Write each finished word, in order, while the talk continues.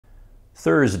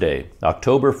Thursday,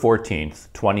 October 14th,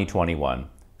 2021,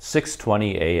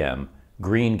 6:20 a.m.,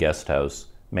 Green Guest House,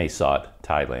 Mae Sot,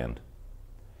 Thailand.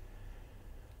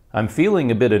 I'm feeling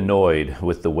a bit annoyed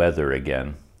with the weather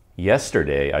again.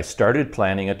 Yesterday, I started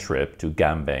planning a trip to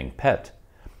Kamphaeng, Phet.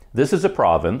 This is a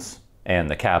province, and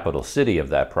the capital city of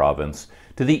that province,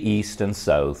 to the east and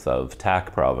south of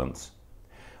Tak province.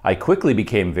 I quickly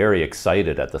became very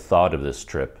excited at the thought of this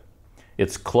trip.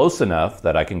 It's close enough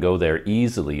that I can go there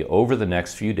easily over the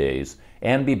next few days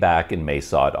and be back in Mae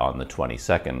Sot on the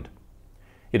 22nd.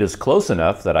 It is close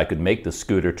enough that I could make the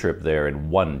scooter trip there in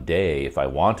one day if I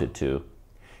wanted to.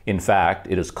 In fact,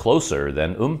 it is closer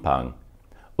than Kamphaeng.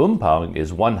 Kamphaeng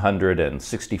is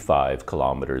 165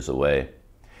 kilometers away.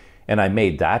 And I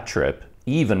made that trip,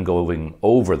 even going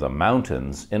over the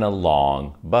mountains, in a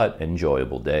long but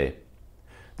enjoyable day.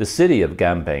 The city of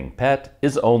Kamphaeng, Phet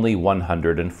is only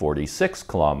 146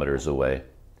 kilometers away.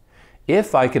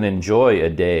 If I can enjoy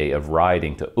a day of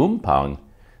riding to Kamphaeng,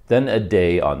 then a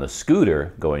day on the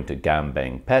scooter going to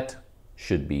Kamphaeng, Phet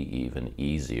should be even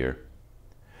easier.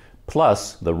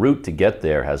 Plus, the route to get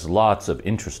there has lots of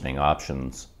interesting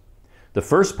options. The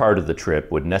first part of the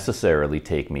trip would necessarily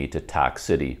take me to Tak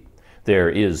City. There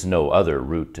is no other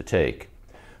route to take.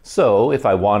 So, if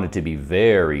I wanted to be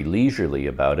very leisurely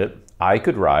about it, I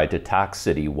could ride to Tak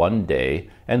City one day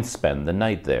and spend the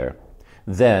night there.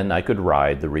 Then I could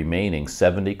ride the remaining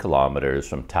 70 kilometers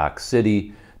from Tak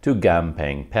City to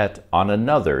Kamphaeng, Phet on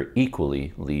another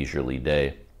equally leisurely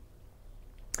day.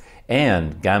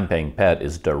 And Kamphaeng, Phet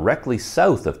is directly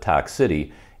south of Tak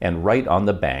City and right on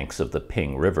the banks of the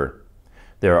Ping River.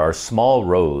 There are small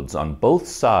roads on both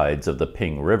sides of the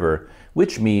Ping River,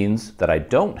 which means that I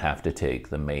don't have to take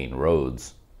the main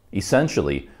roads.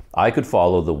 Essentially, I could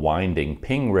follow the winding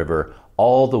Ping River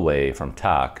all the way from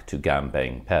Tak to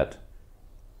Kamphaeng, Phet.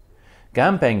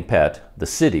 Kamphaeng, Phet, the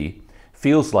city,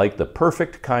 feels like the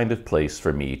perfect kind of place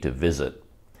for me to visit.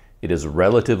 It is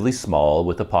relatively small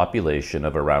with a population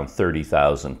of around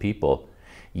 30,000 people,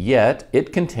 yet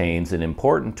it contains an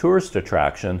important tourist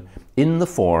attraction in the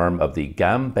form of the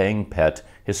Kamphaeng, Phet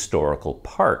Historical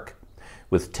Park,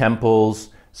 with temples,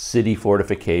 city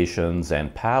fortifications,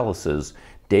 and palaces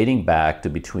dating back to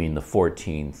between the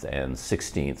 14th and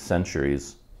 16th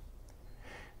centuries.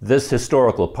 This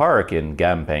historical park in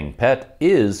Kamphaeng, Phet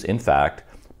is, in fact,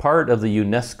 part of the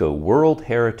UNESCO World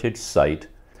Heritage Site,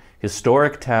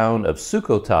 Historic Town of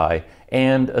Sukhothai,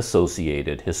 and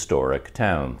associated historic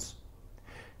towns.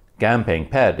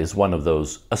 Kamphaeng, Phet is one of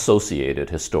those associated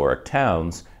historic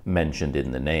towns mentioned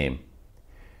in the name.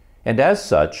 And as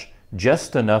such,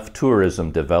 just enough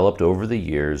tourism developed over the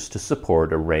years to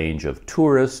support a range of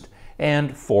tourist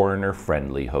and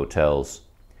foreigner-friendly hotels.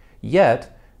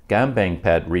 Yet, Kamphaeng,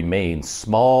 Phet remains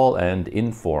small and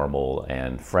informal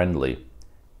and friendly.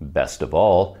 Best of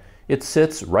all, it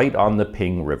sits right on the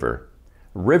Ping River.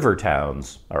 River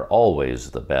towns are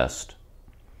always the best.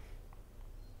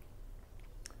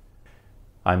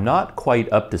 I'm not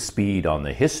quite up to speed on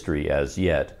the history as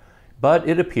yet, but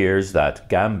it appears that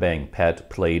Kamphaeng, Phet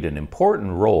played an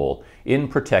important role in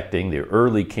protecting the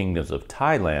early kingdoms of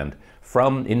Thailand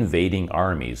from invading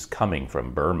armies coming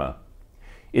from Burma.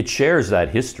 It shares that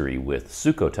history with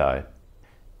Sukhothai.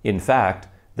 In fact,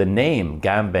 the name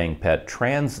Kamphaeng, Phet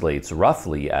translates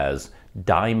roughly as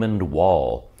diamond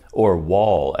wall, or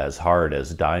wall as hard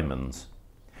as diamonds.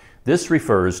 This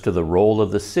refers to the role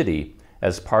of the city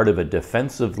as part of a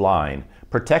defensive line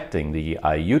protecting the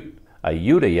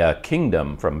Ayutthaya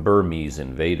kingdom from Burmese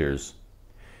invaders.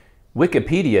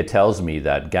 Wikipedia tells me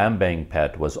that Kamphaeng,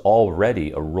 Phet was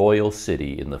already a royal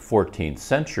city in the 14th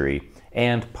century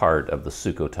and part of the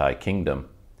Sukhothai kingdom.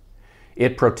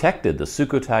 It protected the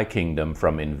Sukhothai kingdom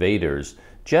from invaders,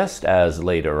 just as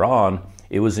later on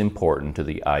it was important to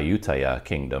the Ayutthaya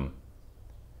kingdom.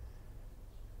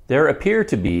 There appear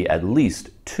to be at least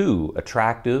 2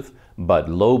 attractive but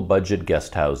low-budget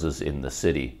guest houses in the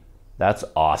city. That's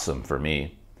awesome for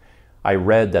me. I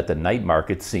read that the night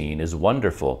market scene is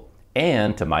wonderful,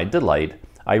 and to my delight,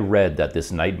 I read that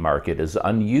this night market is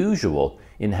unusual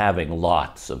in having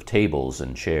lots of tables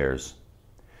and chairs.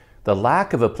 The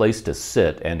lack of a place to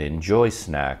sit and enjoy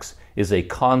snacks is a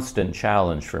constant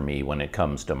challenge for me when it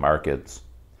comes to markets.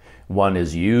 One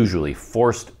is usually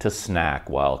forced to snack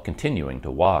while continuing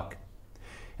to walk.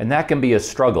 And that can be a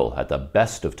struggle at the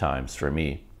best of times for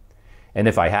me. And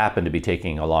if I happen to be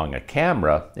taking along a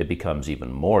camera, it becomes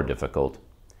even more difficult.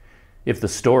 If the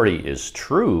story is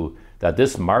true that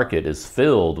this market is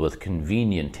filled with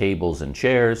convenient tables and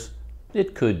chairs,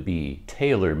 it could be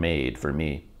tailor-made for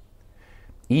me.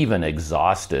 Even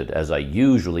exhausted as I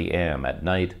usually am at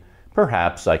night,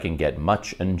 perhaps I can get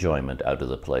much enjoyment out of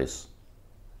the place.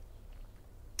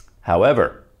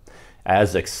 However,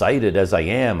 as excited as I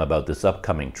am about this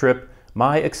upcoming trip,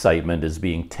 my excitement is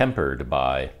being tempered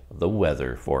by the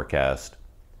weather forecast.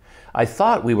 I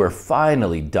thought we were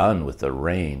finally done with the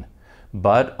rain,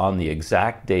 but on the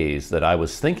exact days that I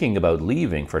was thinking about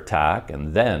leaving for Tak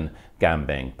and then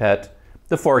Kamphaeng Phet,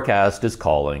 the forecast is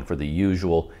calling for the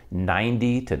usual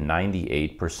 90 to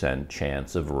 98%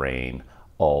 chance of rain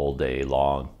all day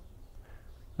long.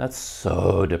 That's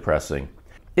so depressing.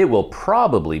 It will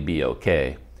probably be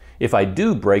okay. If I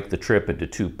do break the trip into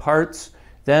 2 parts,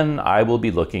 then I will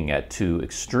be looking at 2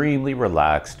 extremely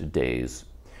relaxed days,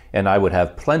 and I would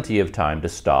have plenty of time to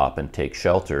stop and take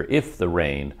shelter if the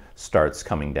rain starts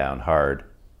coming down hard.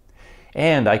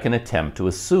 And I can attempt to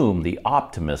assume the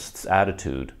optimist's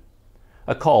attitude.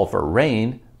 A call for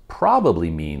rain probably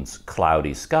means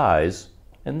cloudy skies,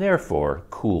 and therefore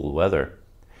cool weather.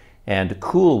 And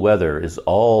cool weather is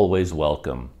always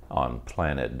welcome on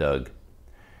Planet Doug.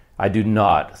 I do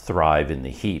not thrive in the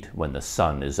heat when the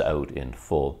sun is out in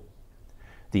full.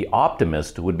 The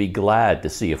optimist would be glad to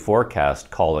see a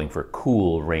forecast calling for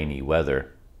cool, rainy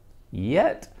weather.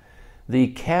 Yet, the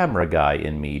camera guy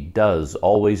in me does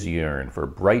always yearn for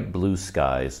bright blue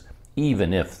skies,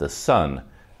 even if the sun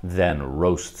then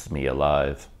roasts me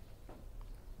alive.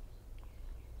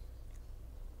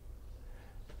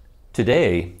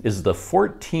 Today is the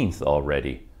 14th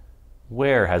already.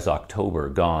 Where has October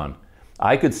gone?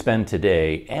 I could spend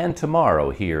today and tomorrow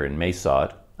here in Mae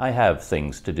Sot. I have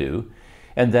things to do.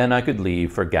 And then I could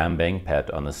leave for Kamphaeng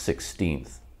Phet on the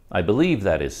 16th. I believe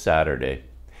that is Saturday.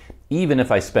 Even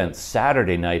if I spent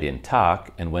Saturday night in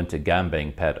Tak and went to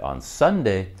Kamphaeng Phet on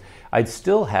Sunday, I'd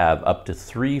still have up to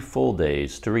 3 full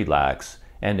days to relax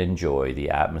and enjoy the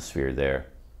atmosphere there.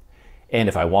 And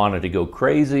if I wanted to go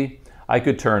crazy, I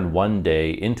could turn one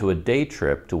day into a day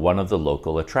trip to one of the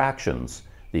local attractions,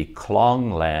 the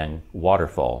Klong Lang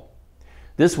waterfall.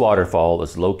 This waterfall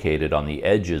is located on the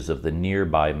edges of the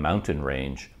nearby mountain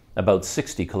range, about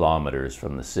 60 kilometers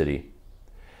from the city.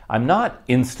 I'm not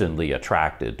instantly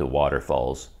attracted to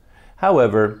waterfalls.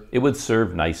 However, it would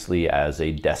serve nicely as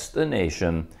a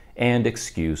destination and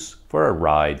excuse for a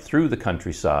ride through the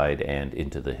countryside and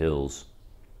into the hills.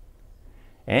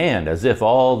 And as if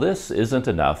all this isn't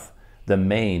enough, the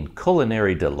main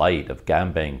culinary delight of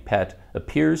Kamphaeng Phet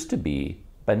appears to be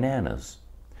bananas.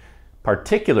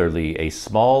 Particularly a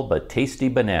small but tasty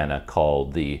banana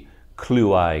called the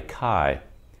Kluai Kai.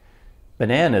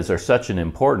 Bananas are such an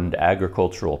important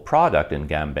agricultural product in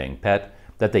Kamphaeng Phet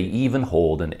that they even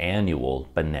hold an annual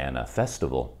banana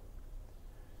festival.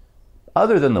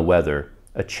 Other than the weather,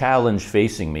 a challenge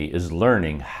facing me is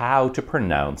learning how to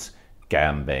pronounce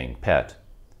Kamphaeng Phet.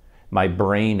 My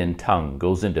brain and tongue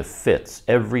goes into fits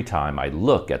every time I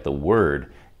look at the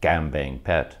word Kamphaeng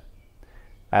Phet.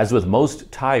 As with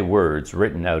most Thai words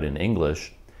written out in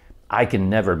English, I can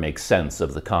never make sense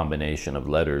of the combination of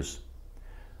letters.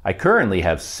 I currently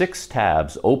have 6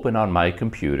 tabs open on my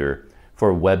computer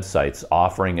for websites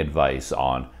offering advice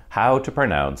on how to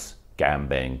pronounce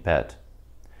Kamphaeng Phet.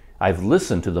 I've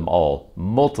listened to them all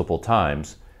multiple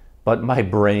times, but my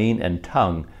brain and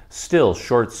tongue still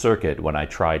short-circuit when I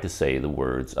try to say the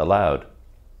words aloud.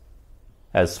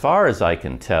 As far as I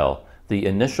can tell, the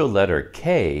initial letter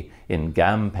K in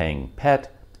Kamphaeng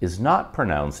Phet is not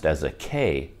pronounced as a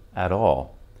K at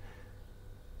all.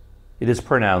 It is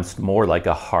pronounced more like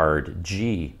a hard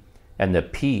G, and the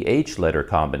PH letter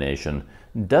combination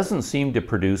doesn't seem to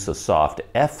produce a soft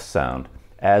F sound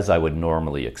as I would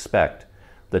normally expect.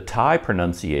 The Thai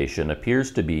pronunciation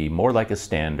appears to be more like a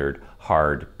standard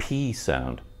hard P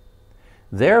sound.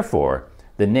 Therefore,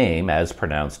 the name, as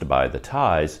pronounced by the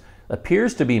Thais,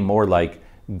 appears to be more like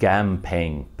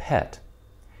Kamphaeng Phet.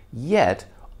 Yet,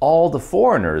 all the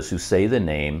foreigners who say the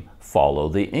name follow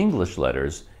the English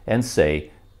letters and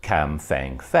say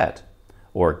Kamphaeng Phet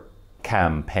or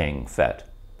Kamphaeng Phet.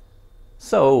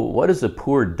 So, what is a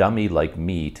poor dummy like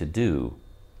me to do?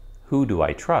 Who do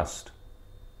I trust?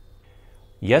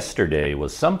 Yesterday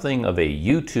was something of a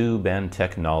YouTube and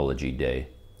technology day.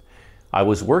 I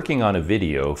was working on a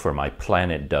video for my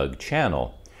Planet Doug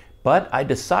channel, but I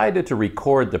decided to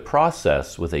record the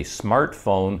process with a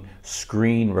smartphone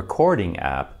screen recording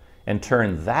app and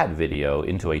turn that video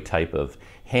into a type of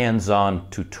hands-on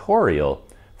tutorial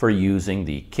for using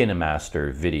the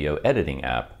KineMaster video editing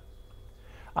app.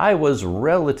 I was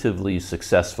relatively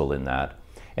successful in that,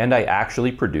 and I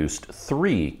actually produced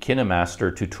 3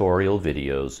 KineMaster tutorial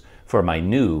videos for my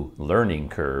new Learning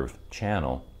Curve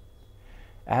channel.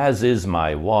 As is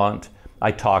my wont,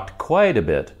 I talked quite a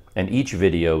bit, and each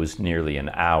video is nearly an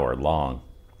hour long.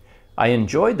 I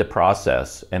enjoyed the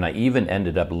process, and I even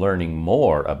ended up learning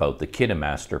more about the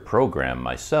KineMaster program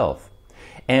myself.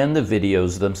 And the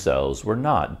videos themselves were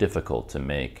not difficult to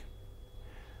make.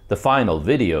 The final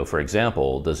video, for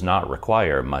example, does not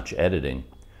require much editing.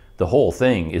 The whole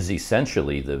thing is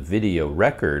essentially the video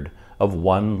record of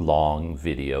one long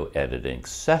video editing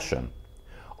session.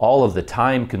 All of the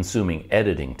time-consuming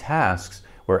editing tasks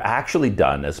were actually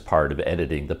done as part of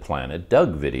editing the Planet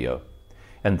Doug video.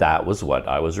 And that was what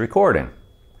I was recording.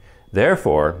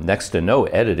 Therefore, next to no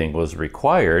editing was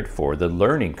required for the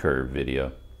learning curve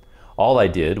video. All I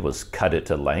did was cut it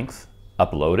to length,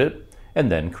 upload it,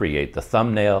 and then create the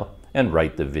thumbnail and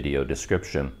write the video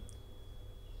description.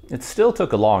 It still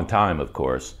took a long time, of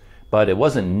course, but it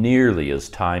wasn't nearly as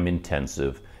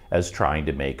time-intensive as trying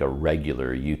to make a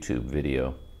regular YouTube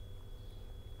video.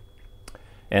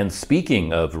 And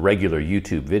speaking of regular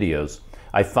YouTube videos,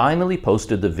 I finally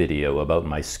posted the video about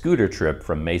my scooter trip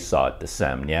from Mae Sot to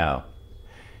Sam Niao.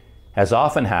 As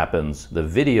often happens, the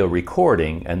video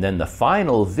recording and then the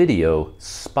final video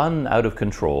spun out of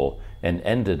control and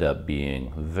ended up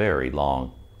being very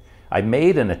long. I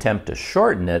made an attempt to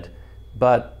shorten it,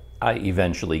 but I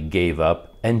eventually gave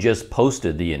up and just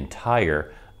posted the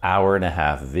entire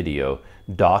hour-and-a-half video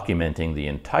documenting the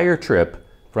entire trip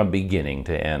from beginning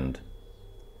to end.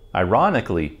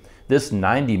 Ironically, this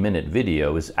 90-minute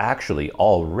video is actually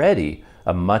already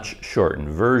a much shortened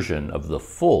version of the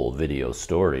full video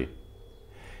story.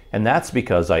 And that's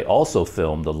because I also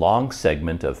filmed the long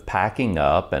segment of packing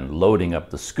up and loading up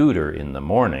the scooter in the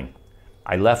morning.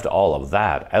 I left all of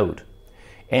that out.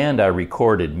 And I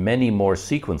recorded many more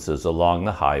sequences along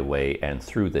the highway and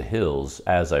through the hills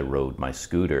as I rode my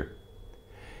scooter.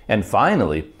 And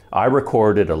finally, I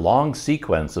recorded a long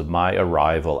sequence of my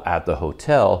arrival at the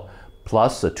hotel,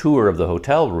 plus a tour of the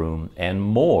hotel room and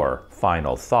more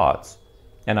final thoughts.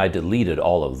 And I deleted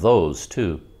all of those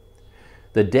too.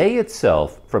 The day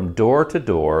itself, from door to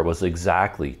door, was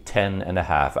exactly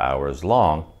 10.5 hours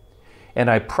long, and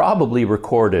I probably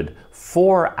recorded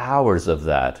 4 hours of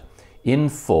that in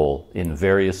full in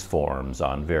various forms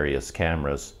on various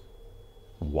cameras.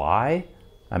 Why?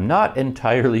 I'm not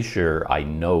entirely sure I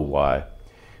know why,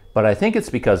 but I think it's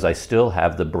because I still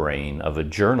have the brain of a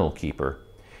journal keeper,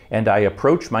 and I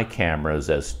approach my cameras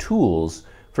as tools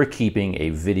for keeping a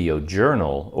video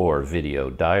journal or video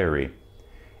diary.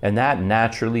 And that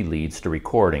naturally leads to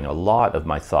recording a lot of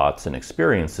my thoughts and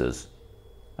experiences.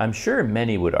 I'm sure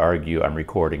many would argue I'm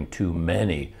recording too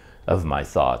many of my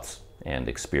thoughts and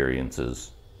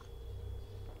experiences.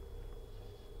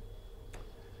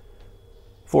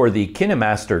 For the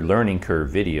KineMaster Learning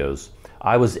Curve videos,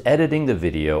 I was editing the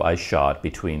video I shot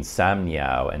between Sam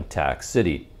Niao and Tac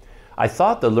City. I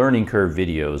thought the Learning Curve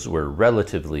videos were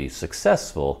relatively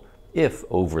successful, if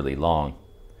overly long.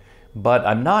 But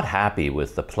I'm not happy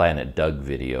with the Planet Doug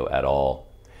video at all.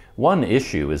 One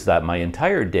issue is that my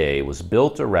entire day was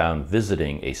built around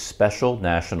visiting a special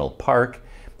national park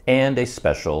and a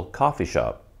special coffee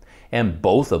shop, and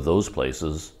both of those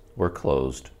places were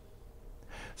closed.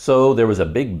 So there was a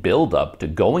big build-up to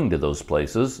going to those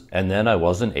places, and then I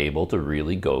wasn't able to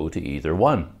really go to either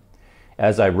one.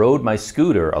 As I rode my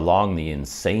scooter along the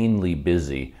insanely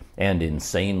busy and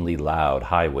insanely loud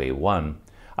Highway 1,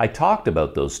 I talked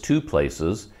about those two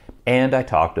places, and I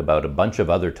talked about a bunch of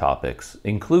other topics,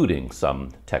 including some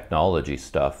technology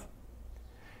stuff.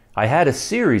 I had a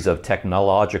series of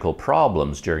technological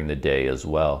problems during the day as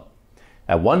well.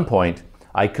 At one point,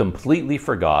 I completely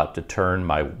forgot to turn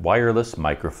my wireless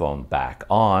microphone back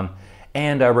on,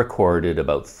 and I recorded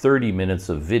about 30 minutes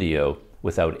of video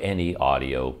without any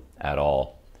audio at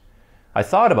all. I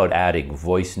thought about adding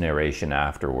voice narration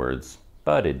afterwards,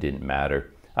 but it didn't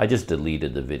matter. I just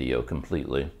deleted the video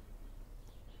completely.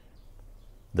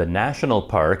 The national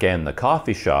park and the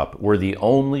coffee shop were the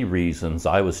only reasons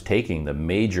I was taking the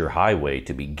major highway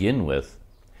to begin with.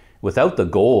 Without the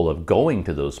goal of going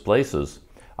to those places,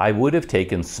 I would have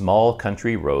taken small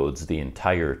country roads the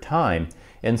entire time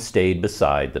and stayed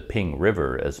beside the Ping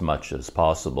River as much as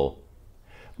possible.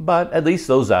 But at least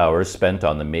those hours spent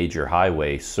on the major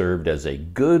highway served as a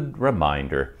good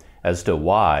reminder as to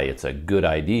why it's a good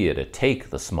idea to take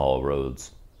the small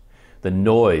roads. The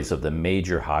noise of the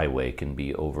major highway can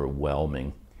be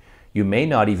overwhelming. You may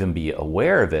not even be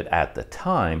aware of it at the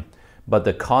time, but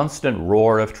the constant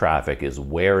roar of traffic is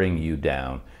wearing you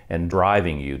down and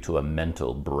driving you to a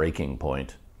mental breaking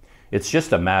point. It's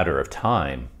just a matter of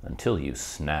time until you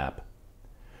snap.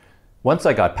 Once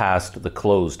I got past the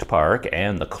closed park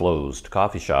and the closed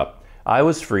coffee shop, I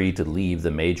was free to leave the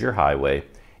major highway,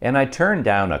 and I turned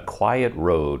down a quiet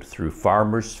road through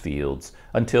farmers' fields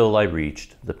until I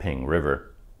reached the Ping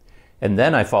River. And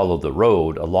then I followed the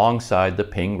road alongside the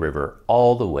Ping River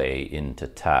all the way into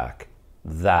Tak.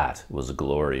 That was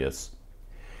glorious.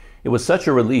 It was such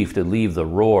a relief to leave the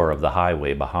roar of the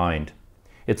highway behind.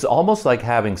 It's almost like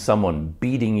having someone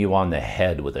beating you on the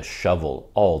head with a shovel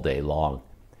all day long.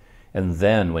 And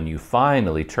then when you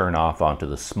finally turn off onto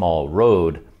the small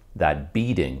road, that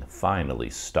beating finally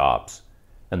stops,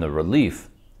 and the relief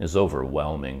is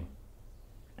overwhelming.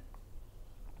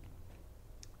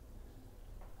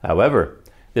 However,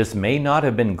 this may not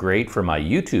have been great for my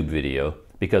YouTube video,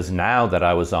 because now that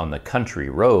I was on the country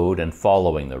road and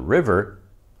following the river,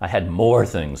 I had more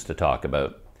things to talk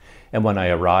about. And when I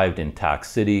arrived in Tak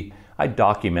City, I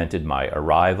documented my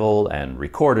arrival and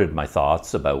recorded my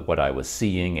thoughts about what I was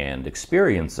seeing and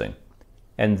experiencing.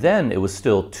 And then it was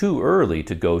still too early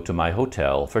to go to my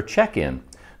hotel for check-in,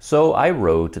 so I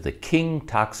rode to the King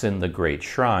Taksin the Great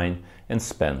Shrine and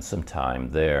spent some time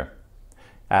there.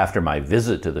 After my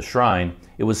visit to the shrine,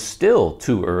 it was still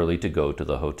too early to go to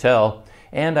the hotel,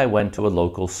 and I went to a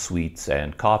local sweets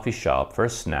and coffee shop for a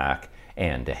snack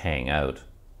and to hang out.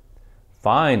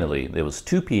 Finally, it was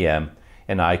 2 p.m.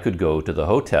 and I could go to the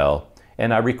hotel,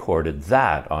 and I recorded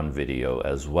that on video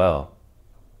as well.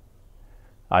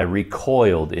 I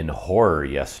recoiled in horror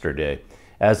yesterday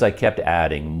as I kept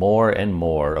adding more and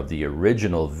more of the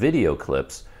original video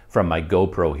clips from my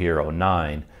GoPro Hero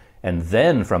 9, and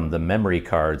then from the memory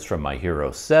cards from my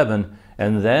Hero 7,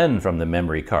 and then from the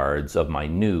memory cards of my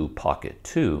new Pocket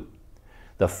 2.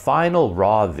 The final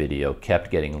raw video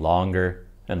kept getting longer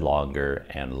and longer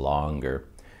and longer.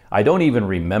 I don't even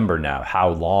remember now how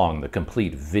long the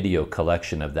complete video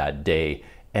collection of that day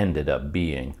ended up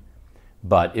being,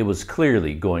 but it was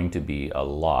clearly going to be a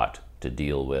lot to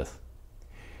deal with.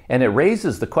 And it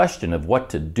raises the question of what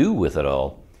to do with it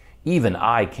all. Even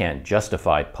I can't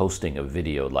justify posting a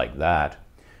video like that.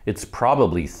 It's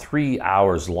probably 3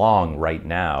 hours long right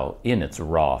now in its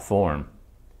raw form.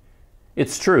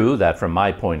 It's true that from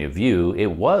my point of view, it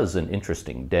was an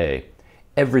interesting day.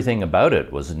 Everything about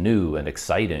it was new and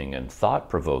exciting and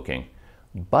thought-provoking.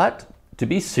 But to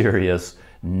be serious,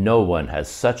 no one has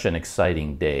such an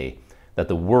exciting day that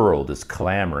the world is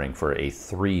clamoring for a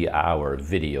 3-hour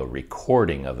video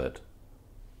recording of it.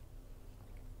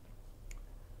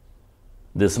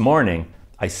 This morning,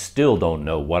 I still don't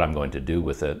know what I'm going to do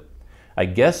with it. I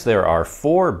guess there are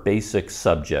 4 basic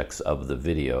subjects of the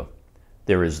video.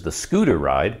 There is the scooter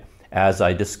ride, as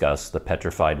I discussed the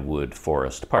Petrified Wood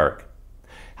Forest Park.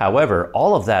 However,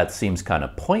 all of that seems kind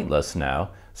of pointless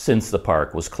now, since the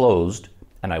park was closed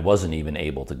and I wasn't even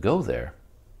able to go there.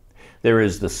 There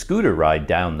is the scooter ride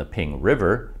down the Ping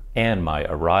River and my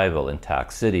arrival in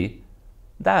Tak City.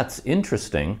 That's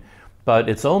interesting, but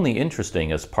it's only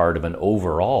interesting as part of an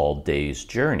overall day's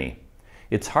journey.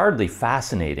 It's hardly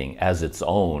fascinating as its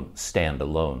own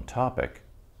standalone topic.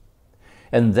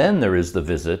 And then there is the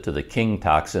visit to the King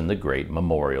Taksin the Great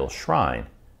Memorial Shrine.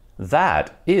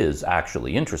 That is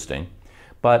actually interesting,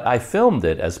 but I filmed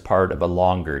it as part of a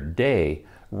longer day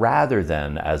rather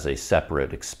than as a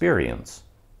separate experience.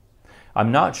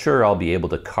 I'm not sure I'll be able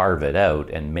to carve it out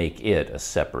and make it a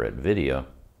separate video.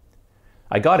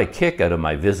 I got a kick out of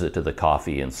my visit to the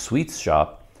coffee and sweets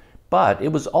shop, but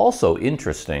it was also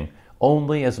interesting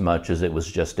only as much as it was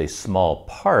just a small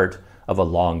part of a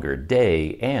longer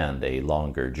day and a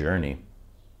longer journey.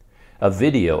 A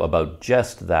video about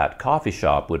just that coffee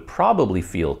shop would probably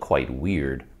feel quite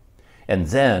weird. And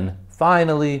then,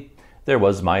 finally, there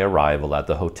was my arrival at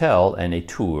the hotel and a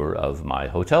tour of my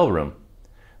hotel room.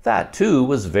 That too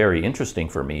was very interesting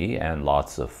for me and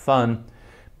lots of fun,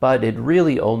 but it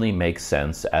really only makes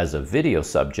sense as a video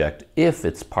subject if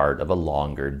it's part of a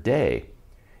longer day.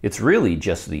 It's really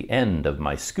just the end of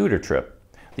my scooter trip,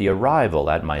 the arrival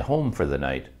at my home for the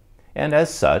night, and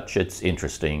as such it's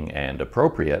interesting and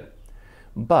appropriate.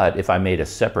 But if I made a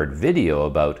separate video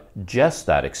about just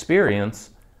that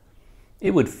experience,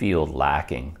 it would feel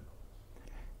lacking.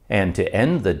 And to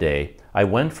end the day, I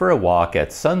went for a walk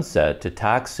at sunset to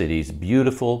Tak City's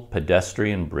beautiful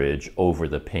pedestrian bridge over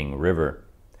the Ping River.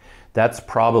 That's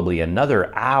probably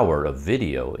another hour of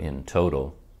video in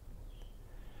total.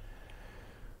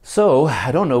 So,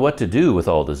 I don't know what to do with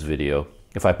all this video.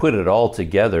 If I put it all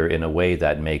together in a way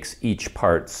that makes each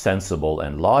part sensible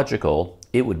and logical,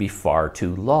 it would be far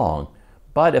too long.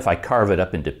 But if I carve it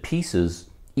up into pieces,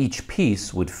 each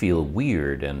piece would feel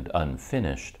weird and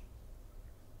unfinished.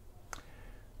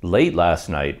 Late last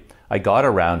night, I got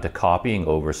around to copying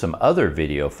over some other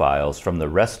video files from the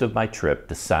rest of my trip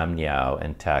to Sam Niao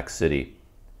and Tak City,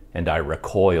 and I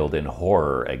recoiled in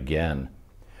horror again.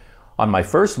 On my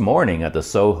first morning at the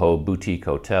Soho Boutique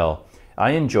Hotel,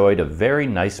 I enjoyed a very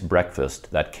nice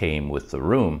breakfast that came with the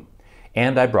room,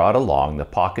 and I brought along the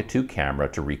Pocket 2 camera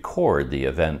to record the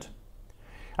event.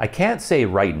 I can't say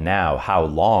right now how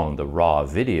long the raw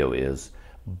video is,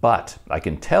 but I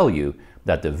can tell you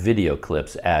that the video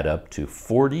clips add up to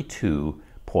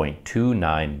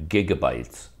 42.29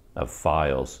 gigabytes of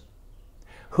files.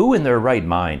 Who in their right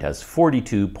mind has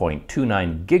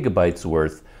 42.29 gigabytes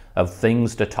worth of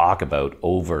things to talk about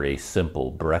over a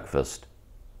simple breakfast?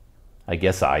 I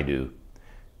guess I do.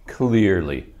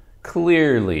 Clearly,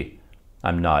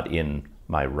 I'm not in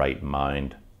my right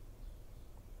mind.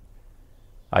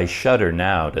 I shudder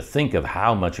now to think of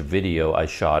how much video I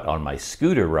shot on my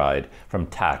scooter ride from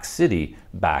Tac City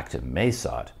back to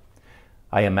Mesot.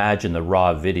 I imagine the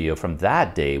raw video from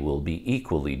that day will be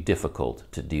equally difficult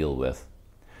to deal with.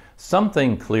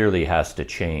 Something clearly has to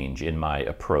change in my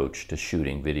approach to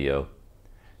shooting video.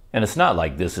 And it's not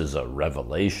like this is a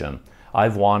revelation.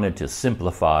 I've wanted to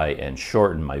simplify and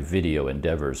shorten my video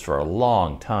endeavors for a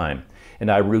long time, and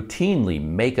I routinely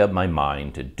make up my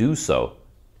mind to do so,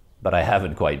 but I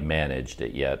haven't quite managed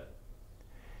it yet.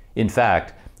 In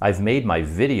fact, I've made my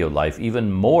video life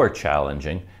even more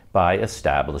challenging by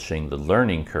establishing the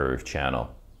Learning Curve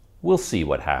channel. We'll see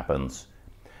what happens.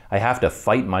 I have to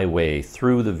fight my way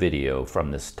through the video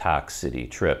from this Tac City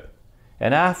trip,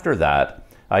 and after that,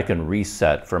 I can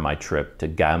reset for my trip to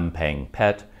Kamphaeng,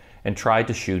 Phet, and try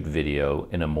to shoot video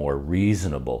in a more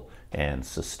reasonable and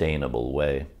sustainable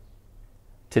way.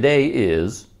 Today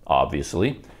is,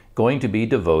 obviously, going to be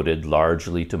devoted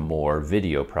largely to more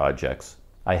video projects.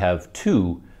 I have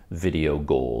 2 video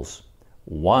goals.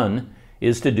 One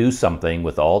is to do something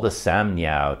with all the Sam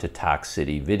Niao to Tac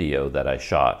City video that I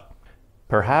shot.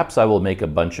 Perhaps I will make a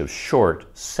bunch of short,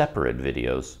 separate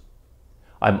videos.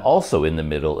 I'm also in the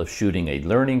middle of shooting a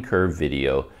learning curve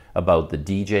video about the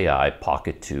DJI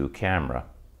Pocket 2 camera.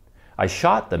 I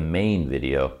shot the main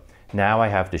video. Now I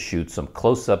have to shoot some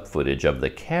close-up footage of the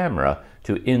camera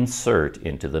to insert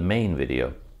into the main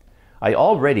video. I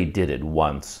already did it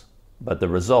once, but the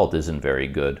result isn't very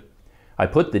good. I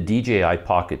put the DJI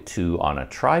Pocket 2 on a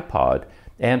tripod,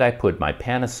 and I put my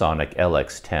Panasonic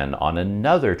LX10 on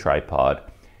another tripod,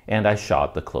 and I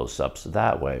shot the close-ups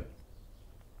that way.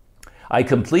 I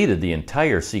completed the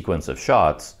entire sequence of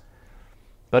shots,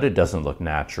 but it doesn't look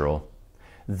natural.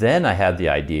 Then I had the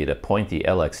idea to point the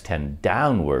LX10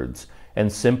 downwards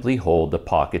and simply hold the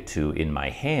Pocket 2 in my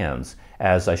hands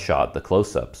as I shot the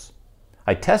close-ups.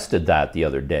 I tested that the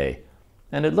other day,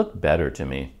 and it looked better to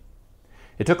me.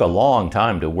 It took a long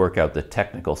time to work out the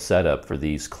technical setup for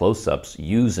these close-ups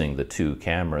using the 2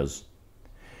 cameras.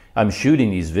 I'm shooting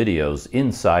these videos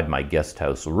inside my guest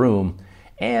house room,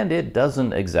 and it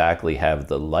doesn't exactly have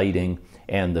the lighting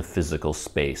and the physical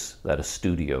space that a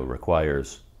studio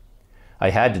requires. I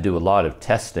had to do a lot of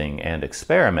testing and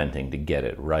experimenting to get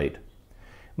it right.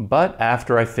 But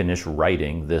after I finish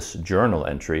writing this journal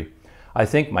entry, I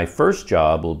think my first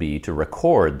job will be to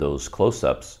record those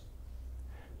close-ups.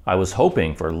 I was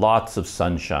hoping for lots of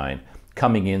sunshine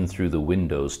coming in through the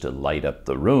windows to light up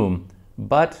the room,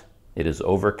 but it is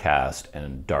overcast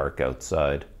and dark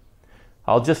outside.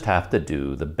 I'll just have to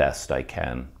do the best I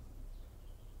can.